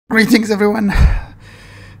Greetings everyone.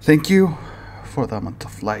 Thank you for the amount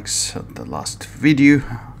of likes on the last video.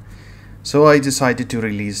 So I decided to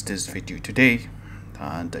release this video today,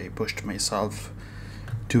 and I pushed myself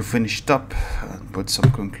to finish it up and put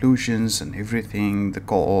some conclusions and everything, the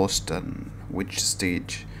cost and which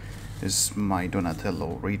stage is my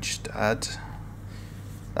Donatello reached at,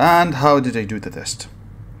 and how did I do the test.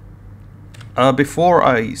 Before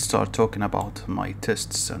I start talking about my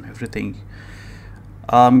tests and everything,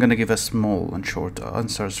 I'm gonna give a small and short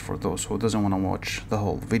answers for those who doesn't want to watch the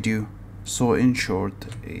whole video. So in short,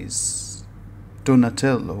 is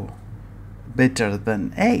Donatello better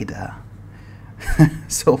than Ada?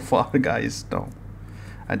 So far guys, no,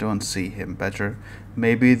 I don't see him better.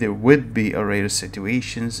 Maybe there would be a rare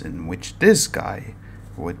situations in which this guy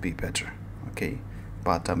would be better, okay,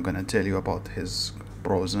 but I'm gonna tell you about his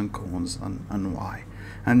pros and cons and why.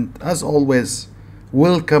 And as always,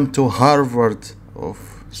 welcome to Harvard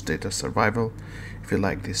of status survival. If you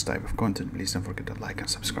like this type of content, please don't forget to like and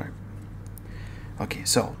subscribe. Okay,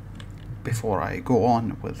 so before I go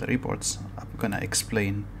on with the reports, I'm gonna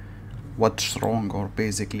explain what's wrong, or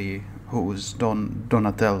basically who's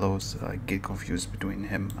Donatello's. I get confused between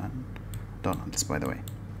him and Donald's, by the way.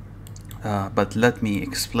 But let me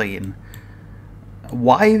explain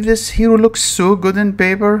why this hero looks so good in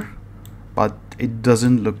paper, but it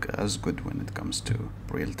doesn't look as good when it comes to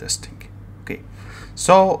real testing. Okay,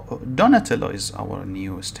 so Donatello is our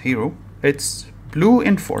newest hero. It's blue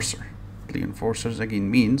enforcer. Blue enforcers again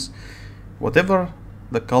means whatever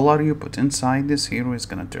the color you put inside this hero is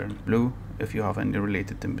gonna turn blue. If you have any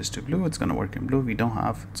related Tempest to blue, it's gonna work in blue. We don't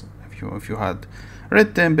have it. If you had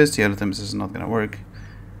red Tempest, yellow Tempest is not gonna work.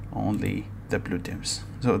 Only the blue Tempest.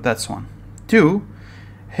 So that's one. Two,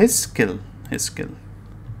 his skill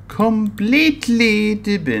completely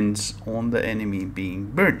depends on the enemy being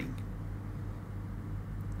burning.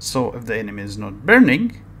 So if the enemy is not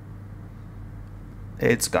burning,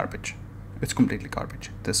 it's garbage. It's completely garbage.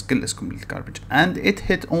 The skill is completely garbage, and it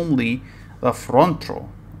hit only the front row,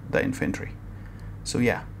 the infantry. So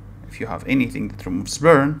yeah, if you have anything that removes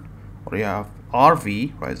burn, or you have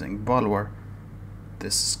RV, rising valor,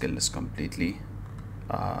 this skill is completely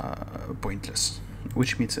pointless,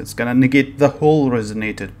 which means it's gonna negate the whole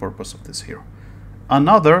resonated purpose of this hero.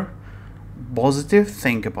 Another positive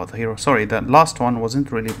thing about the hero, sorry, that last one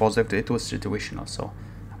wasn't really positive, it was situational. So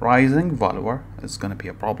rising valor is gonna be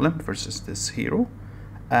a problem versus this hero,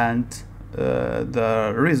 and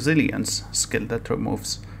the resilience skill that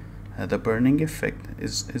removes the burning effect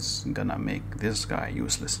is gonna make this guy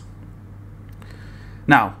useless.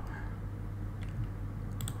 Now,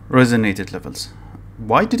 resonated levels.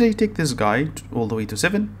 Why did I take this guy all the way to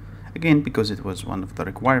 7? Again, because it was one of the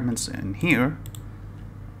requirements in here,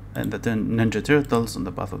 and the Ninja Turtles on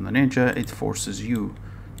the Path of the Ninja, it forces you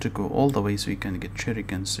to go all the way so you can get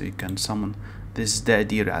shurikens, so you can summon this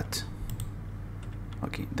daddy rat.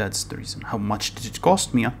 Okay, that's the reason. How much did it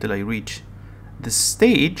cost me until I reach this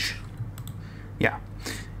stage? Yeah,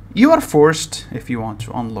 you are forced, if you want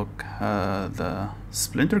to unlock the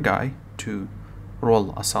Splinter guy, to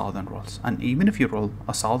roll 1,000 rolls, and even if you roll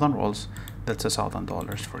 1,000 rolls, that's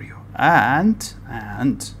 $1,000 for you. And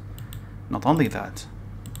not only that,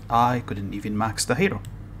 I couldn't even max the hero.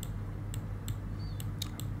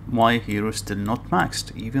 My hero is still not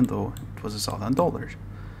maxed, even though it was $1,000.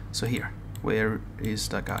 So here, where is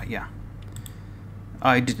the guy? Yeah,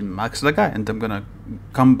 I didn't max the guy, and I'm gonna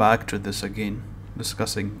come back to this again,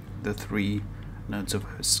 discussing the 3 nodes of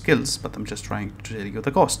his skills, but I'm just trying to tell you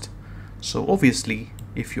the cost. So obviously,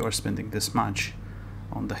 if you are spending this much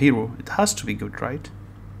on the hero, it has to be good, right?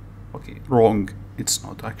 Okay, wrong, it's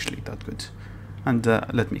not actually that good. And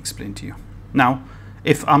let me explain to you. Now,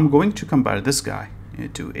 if I'm going to compare this guy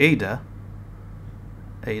to Ada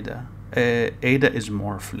is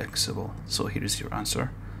more flexible. So here's your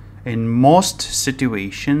answer. In most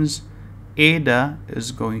situations, Ada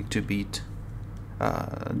is going to beat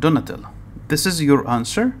Donatello. This is your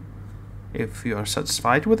answer. If you are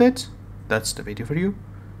satisfied with it, that's the video for you.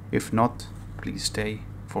 If not, please stay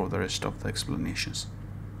for the rest of the explanations.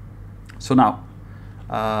 So now,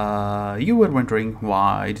 you were wondering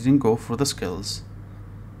why I didn't go for the skills,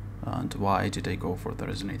 and why did I go for the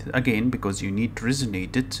resonated? Again, because you need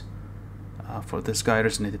resonated for this guy,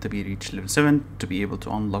 resonated to be reached level 7 to be able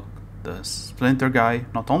to unlock the Splinter guy.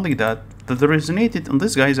 Not only that, the resonated on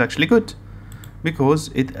this guy is actually good, because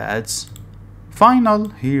it adds final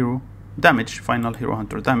hero damage, final hero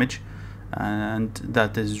hunter damage, and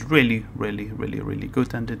that is really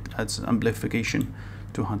good, and it adds amplification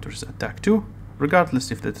to hunter's attack too,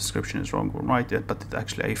 regardless if the description is wrong or right. But it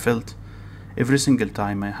actually, I felt every single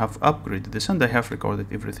time I have upgraded this, and I have recorded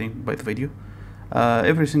everything by the video,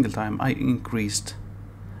 every single time I increased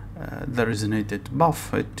the resonated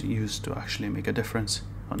buff, it used to actually make a difference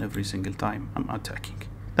on every single time I'm attacking.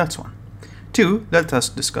 That's one. Two, let us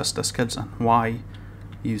discuss the skills and why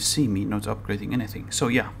you see me not upgrading anything. So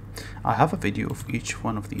yeah, I have a video of each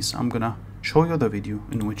one of these. I'm gonna show you the video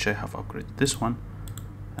in which I have upgraded this one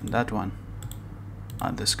and that one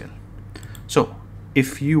and this skill. So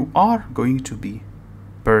if you are going to be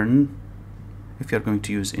burn, if you're going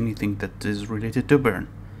to use anything that is related to burn,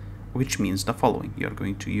 which means the following: you're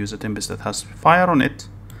going to use a tempest that has fire on it,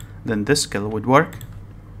 then this skill would work,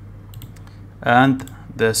 and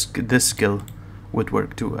this skill would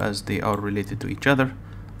work too, as they are related to each other.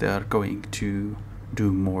 They are going to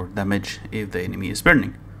do more damage if the enemy is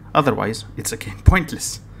burning. Otherwise, it's again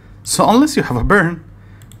pointless. So unless you have a burn,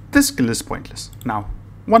 this skill is pointless. Now,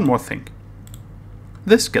 one more thing.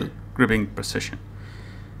 This skill, gripping precision.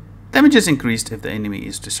 Damage is increased if the enemy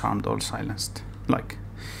is disarmed or silenced. Like,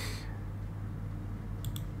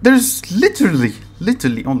 there's literally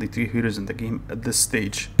only 3 heroes in the game at this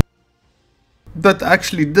stage that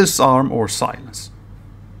actually disarm or silence.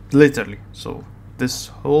 Literally. So this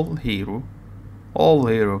whole hero, all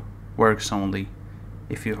hero works only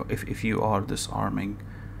if you are disarming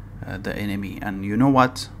the enemy. And you know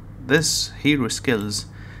what? This hero skills,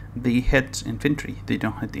 they hit infantry. They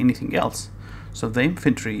don't hit anything else. So if the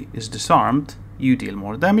infantry is disarmed, you deal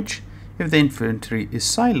more damage. If the infantry is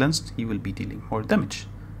silenced, you will be dealing more damage.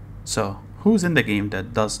 So who's in the game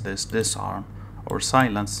that does this disarm or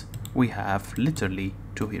silence? We have literally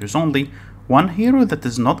 2 heroes only. One hero that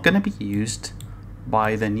is not gonna be used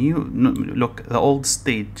by the new, look, the old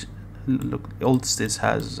stage. Look, the old stage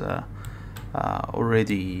has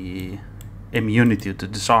already immunity to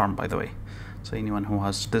disarm, by the way. So anyone who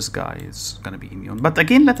has this guy is gonna be immune. But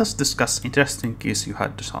again, let us discuss, just in case you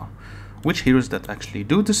had disarm, which heroes that actually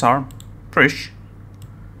do disarm: Trish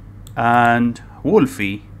and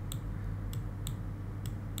Wolfie.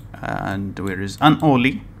 And where is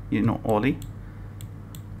Ollie? You know Ollie.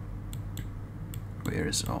 Where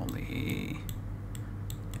is Ollie?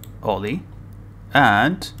 Ollie.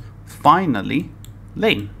 And finally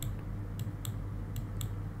Lane.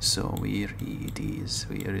 So where it is?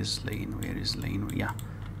 Where is Lane? Where is Lane? Yeah,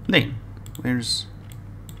 Lane. Where's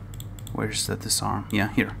the disarm? Yeah,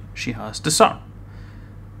 here. She has disarm.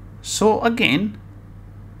 So again,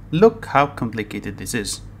 look how complicated this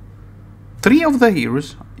is. 3 of the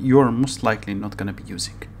heroes you're most likely not going to be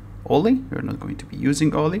using. Ollie, you're not going to be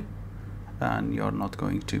using Ollie, and you're not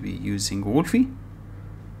going to be using Wolfie,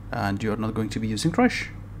 and you're not going to be using Trish.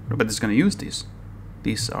 Nobody's going to use these.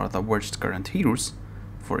 These are the worst current heroes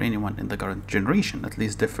for anyone in the current generation, at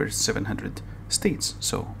least the first 700 states.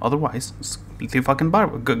 So otherwise, it's completely fucking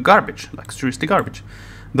garbage, like seriously garbage.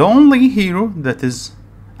 The only hero that is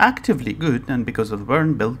actively good, and because of the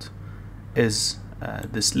burn build, is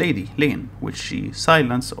this lady, Lane, which she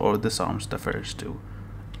silence or disarms the first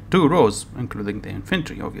 2 rows, including the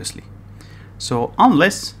infantry, obviously. So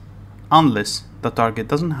unless the target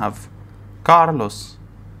doesn't have Carlos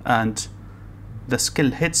and the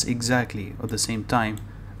skill hits exactly at the same time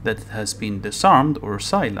that it has been disarmed or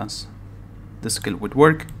silenced, the skill would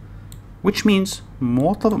work, which means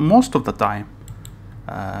most of the time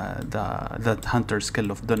that hunter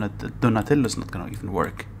skill of Donatello is not going to even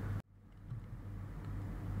work.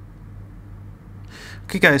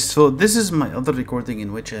 Okay guys, so this is my other recording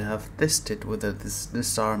in which I have tested whether this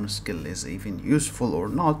disarm skill is even useful or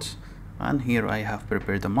not, and here I have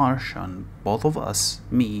prepared a marsh, and both of us,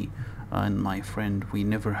 me and my friend, we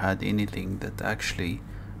never had anything that actually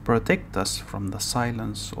protect us from the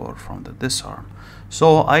silence or from the disarm.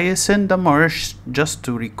 So I send a marsh just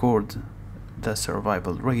to record the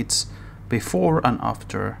survival rates before and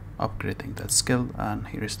after upgrading that skill, and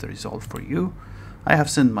here is the result for you. I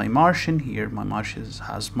have sent my marsh in here. My marsh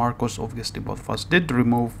has Marcos. Obviously both of us did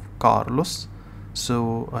remove Carlos,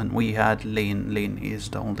 so, and we had Lane. Lane is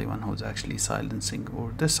the only one who's actually silencing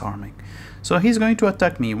or disarming. So he's going to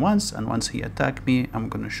attack me once, and once he attacked me, I'm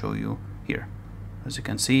going to show you here. As you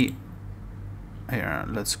can see here,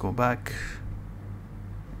 let's go back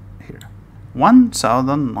here,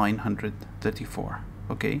 1934.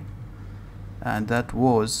 Okay, and that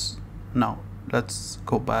was, now let's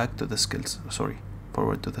go back to the skills, sorry,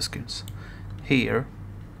 forward to the skills. Here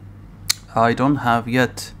I don't have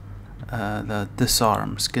yet the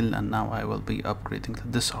disarm skill, and now I will be upgrading the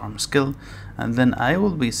disarm skill, and then I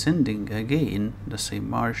will be sending again the same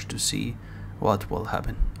march to see what will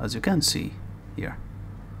happen. As you can see here,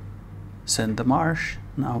 send the march,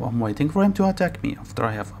 Now I'm waiting for him to attack me after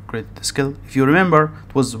I have upgraded the skill. If you remember,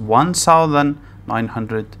 it was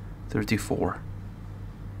 1934.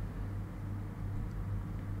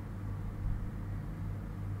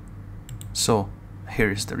 So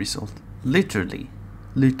here is the result. Literally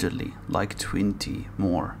like 20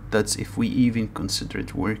 more. That's if we even consider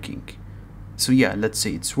it working. So yeah, let's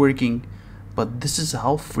say it's working, but this is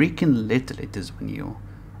how freaking little it is when you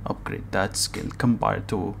upgrade that skill compared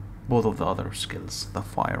to both of the other skills, the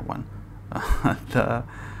fire one, the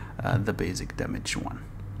basic damage one.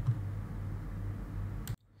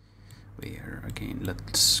 Here again,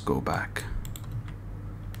 let's go back.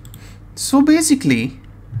 So basically,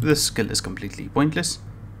 this skill is completely pointless.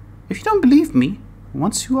 If you don't believe me,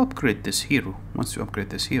 once you upgrade this hero,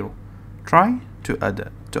 try to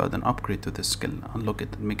add an upgrade to this skill, unlock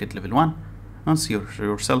it and make it level 1, and see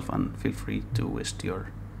yourself, and feel free to waste your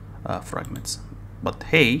fragments. But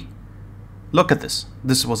hey, look at this.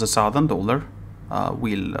 This was $1,000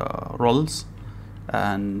 wheel rolls,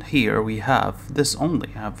 and here we have this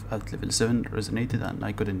only have at level 7 resonated, and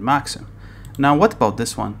I couldn't max him. Now what about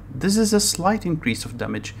this one? This is a slight increase of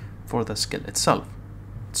damage for the skill itself.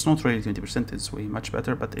 It's not really 20%, it's way much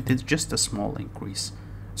better, but it is just a small increase.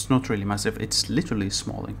 It's not really massive, it's literally a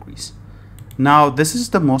small increase. Now this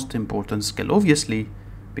is the most important skill, obviously,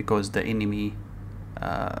 because the enemy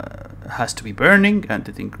has to be burning, and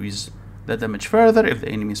it increases the damage further if the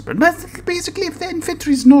enemy is burning. But basically, if the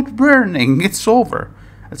infantry is not burning, it's over.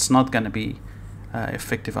 It's not gonna be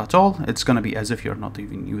effective at all. It's gonna be as if you're not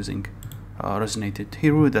even using resonated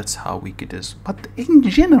hero. That's how weak it is. But in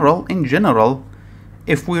general,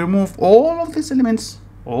 if we remove all of these elements,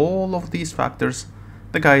 all of these factors,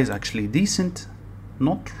 the guy is actually decent.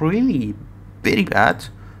 Not really very bad,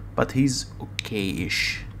 but he's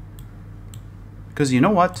okay-ish. Because you know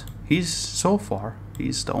what? So far,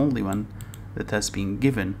 he's the only one that has been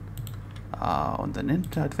given on the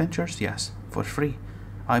Ninja Adventures, yes, for free.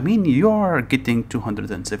 I mean, you are getting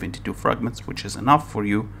 272 fragments, which is enough for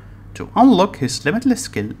you to unlock his limitless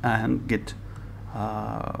skill and get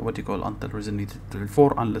what you call until resonated level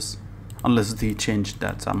 4, unless they change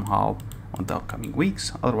that somehow on the upcoming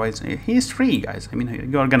weeks. Otherwise, he's free, guys. I mean,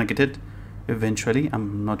 you are gonna get it eventually.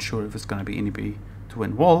 I'm not sure if it's gonna be anybody to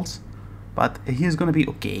win walls, but he's gonna be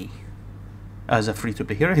okay. As a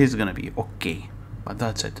free-to-play hero, he's gonna be okay, but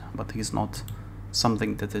that's it. But he's not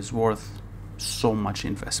something that is worth so much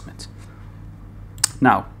investment.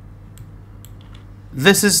 Now,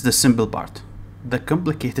 this is the simple part. The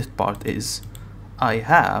complicated part is I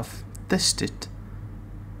have tested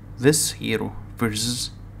this hero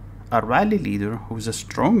versus a rally leader who's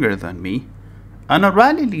stronger than me and a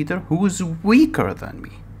rally leader who is weaker than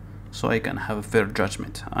me, so I can have a fair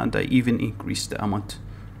judgment. And I even increased the amount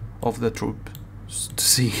of the troop to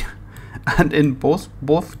see, and in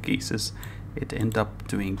both cases it ended up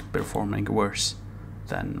performing worse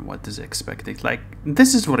than what is expected. Like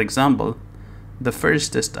this is, for example, the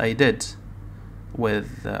first test I did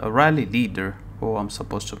with a rally leader who I'm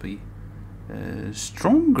supposed to be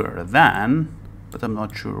stronger than, but I'm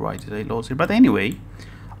not sure why did I lose it. But anyway,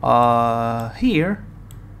 here,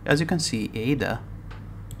 as you can see, Ada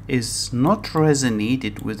is not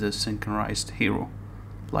resonated with a synchronized hero.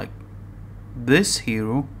 Like this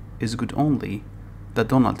hero is good only, the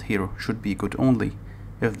Donald hero should be good only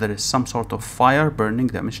if there is some sort of fire burning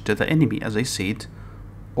damage to the enemy, as I said,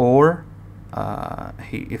 or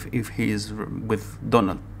if he is with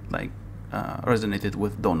Donald, like resonated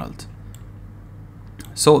with Donald.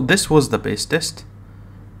 So this was the base test,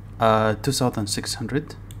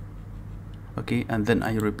 2600. Okay, and then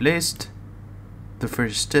I replaced the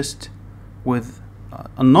first test with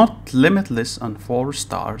a not limitless and 4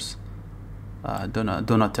 stars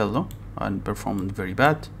Donatello, and performed very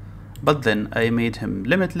bad. But then I made him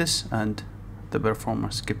limitless and the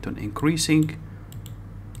performance kept on increasing,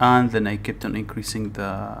 and then I kept on increasing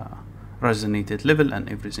the resonated level, and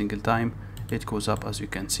every single time it goes up. As you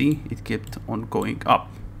can see, it kept on going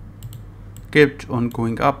up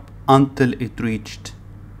until it reached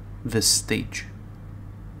this stage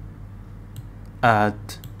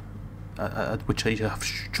at which I have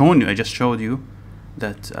shown you. I just showed you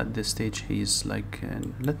that at this stage he's like,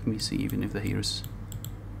 let me see even if the heroes,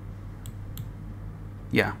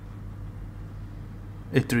 yeah,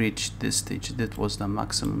 it reached this stage. That was the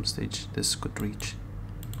maximum stage this could reach.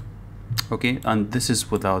 Okay, and this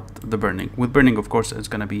is without the burning. With burning, of course, it's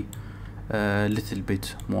gonna be a little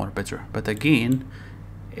bit more better, but again,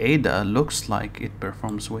 Ada looks like it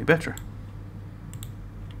performs way better.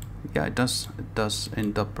 Yeah, it does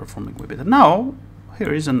end up performing way better. Now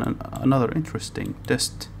here is another interesting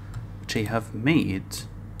test which I have made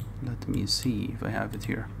Let me see if I have it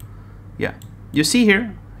here. Yeah, you see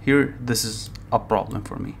here, this is a problem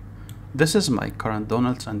for me. This is my current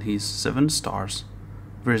Donald and he's 7 stars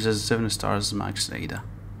versus 7 stars max Ada.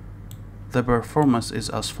 The performance is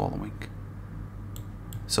as following.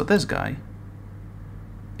 So this guy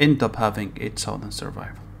end up having 8,000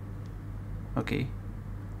 survival. Okay.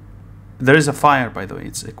 There is a fire, by the way.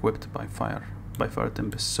 It's equipped by fire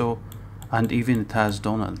tempest. So, and even it has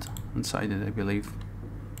Donald inside it, I believe.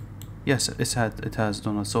 Yes, it has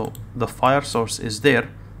Donald. So the fire source is there.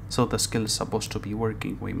 So the skill is supposed to be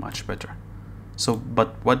working way much better. So,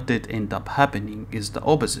 but what did end up happening is the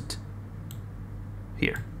opposite.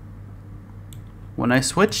 Here. When I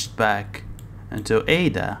switched back into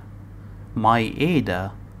Ada, my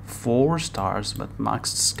Ada 4 stars but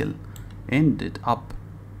maxed skill ended up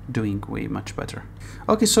doing way much better.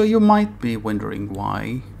 Okay, so you might be wondering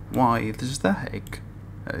why this the heck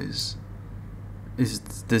is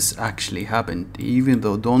this actually happened, even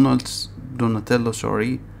though Donatello,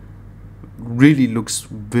 sorry, really looks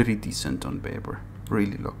very decent on paper,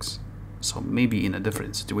 really looks. So maybe in a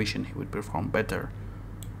different situation he would perform better.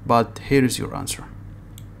 But here is your answer.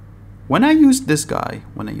 When I used this guy,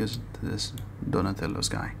 when I used this Donatello's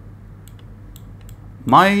guy,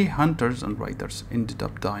 my hunters and riders ended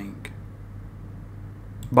up dying.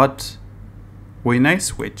 But when I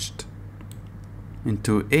switched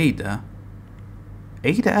into Ada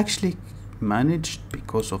actually managed,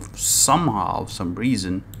 because of somehow, some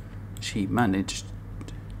reason, she managed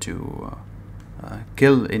to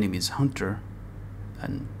kill enemy's hunter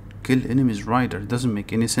and kill enemy's rider. It doesn't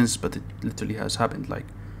make any sense, but it literally has happened. Like,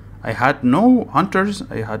 I had no hunters,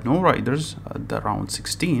 I had no riders at the round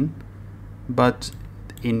 16, but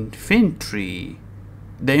the infantry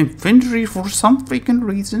for some freaking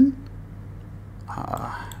reason,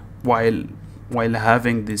 while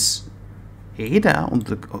having this Ada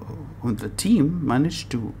on the team,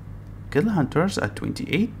 managed to kill hunters at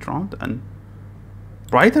 28 round and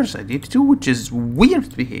riders at 82, which is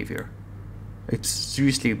weird behavior. It's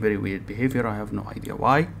seriously very weird behavior. I have no idea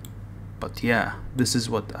why, but yeah, this is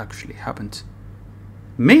what actually happened.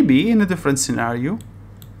 Maybe in a different scenario,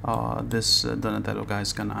 this Donatello guy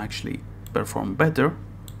is gonna actually perform better,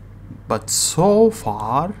 but so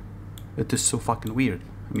far it is so fucking weird.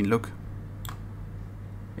 I mean, look,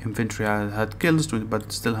 infantry had kills,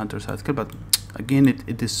 but still hunters had kills. But again,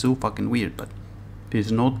 it is so fucking weird. But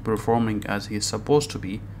he's not performing as he's supposed to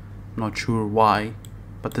be. Not sure why,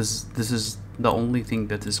 but this is the only thing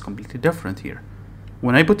that is completely different here.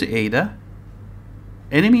 When I put Ada,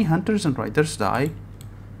 enemy hunters and riders die,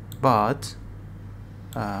 but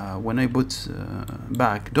when I put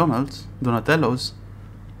back Donatello's,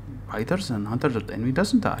 riders and hunters of the enemy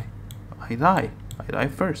doesn't die. I die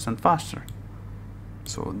first and faster.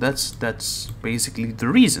 So that's basically the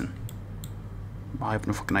reason. I have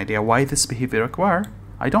no fucking idea why this behavior occurs.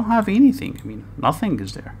 I don't have anything. I mean, nothing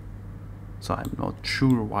is there. So I'm not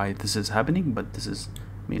sure why this is happening, but this is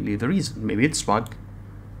mainly the reason. Maybe it's bug.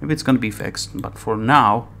 Maybe it's gonna be fixed. But for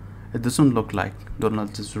now, it doesn't look like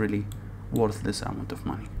Donald is really worth this amount of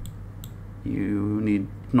money. You need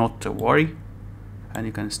not to worry, and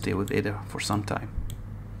you can stay with Ada for some time.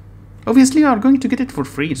 Obviously, you are going to get it for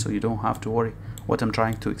free, so you don't have to worry. What I'm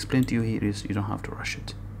trying to explain to you here is you don't have to rush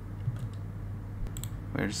it.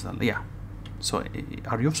 Where's the... yeah. So,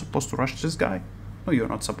 are you supposed to rush this guy? No, you're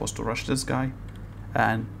not supposed to rush this guy.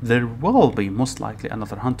 And there will be most likely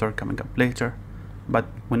another hunter coming up later. But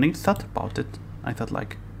when I thought about it, I thought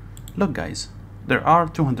like, look guys, there are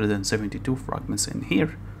 272 fragments in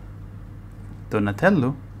here.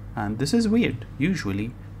 Donatello, and this is weird.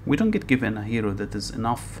 Usually, we don't get given a hero that is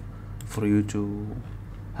enough for you to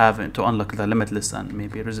have to unlock the limitless and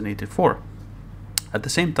maybe resonated 4. At the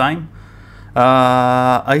same time,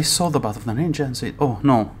 I saw the Path of the Ninja and said, oh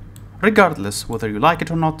no, regardless whether you like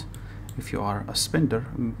it or not, if you are a spender,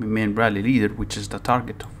 main rally leader, which is the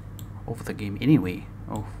target of the game anyway,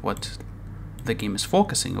 of what the game is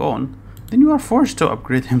focusing on, then you are forced to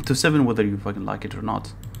upgrade him to 7 whether you fucking like it or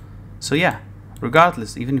not. So yeah,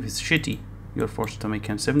 regardless, even if it's shitty, you're forced to make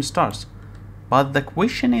him 7 stars. But the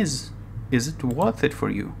question is it worth it for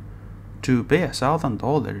you to pay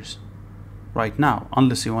 $1,000 right now,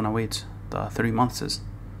 unless you want to wait the 3 months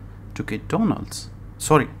to get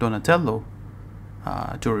Donatello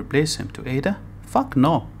to replace him to Ada? Fuck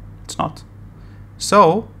no, it's not.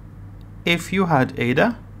 So if you had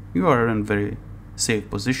Ada, you are in very safe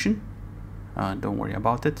position. Don't worry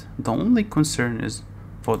about it. The only concern is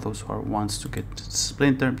for those who wants to get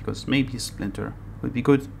Splinter, because maybe Splinter would be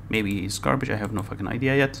good, maybe he's garbage. I have no fucking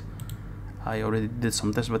idea yet. I already did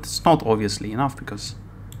some tests, but it's not obviously enough, because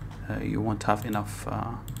you won't have enough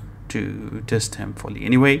to test him fully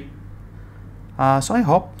anyway. So I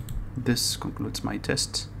hope this concludes my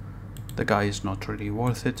test. The guy is not really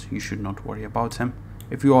worth it. You should not worry about him.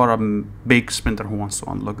 If you are a big spender who wants to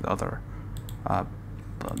unlock the other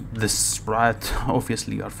this rat,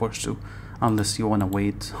 obviously you are forced to, unless you want to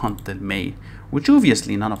wait until May, which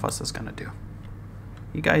obviously none of us is gonna do.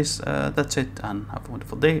 You guys, that's it, and have a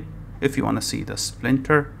wonderful day. If you want to see the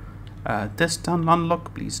Splinter test and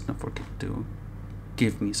unlock, please don't forget to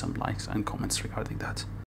give me some likes and comments regarding that.